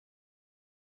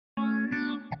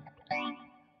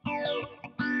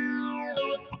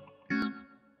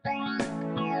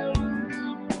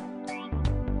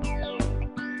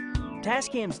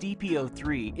Tascam's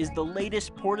DP03 is the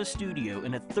latest Porta Studio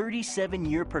in a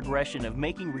 37-year progression of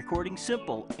making recording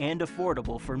simple and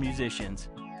affordable for musicians.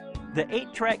 The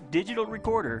 8-track digital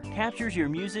recorder captures your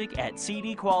music at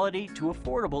CD quality to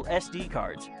affordable SD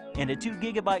cards, and a 2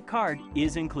 GB card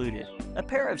is included. A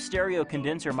pair of stereo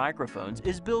condenser microphones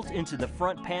is built into the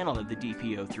front panel of the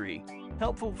DP03,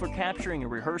 helpful for capturing a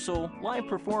rehearsal, live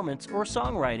performance, or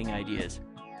songwriting ideas.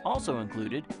 Also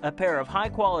included, a pair of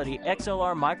high-quality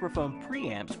XLR microphone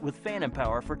preamps with phantom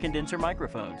power for condenser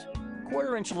microphones.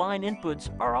 Quarter-inch line inputs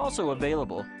are also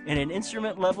available, and an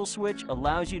instrument level switch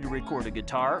allows you to record a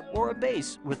guitar or a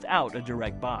bass without a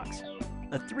direct box.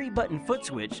 A 3-button foot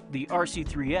switch, the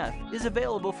RC3F, is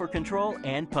available for control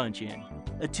and punch-in.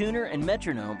 A tuner and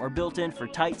metronome are built in for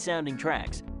tight-sounding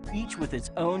tracks, each with its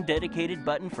own dedicated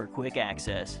button for quick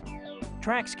access.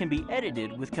 Tracks can be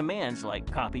edited with commands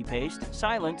like copy-paste,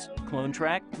 silence, clone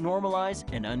track, normalize,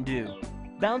 and undo.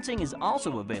 Bouncing is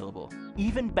also available,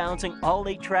 even bouncing all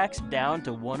 8 tracks down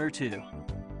to 1 or 2.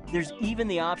 There's even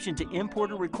the option to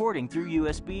import a recording through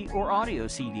USB or audio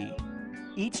CD.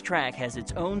 Each track has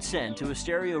its own send to a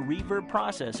stereo reverb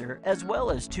processor as well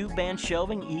as 2-band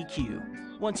shelving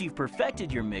EQ. Once you've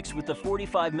perfected your mix with the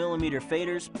 45mm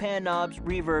faders, pan knobs,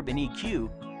 reverb, and EQ,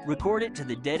 record it to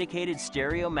the dedicated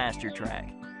stereo master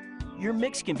track. Your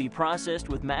mix can be processed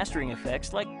with mastering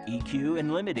effects like EQ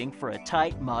and limiting for a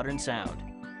tight, modern sound.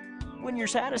 When you're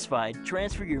satisfied,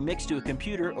 transfer your mix to a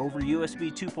computer over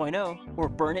USB 2.0 or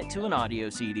burn it to an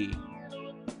audio CD.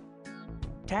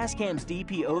 Tascam's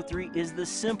DP03 is the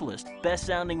simplest,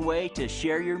 best-sounding way to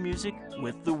share your music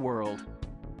with the world.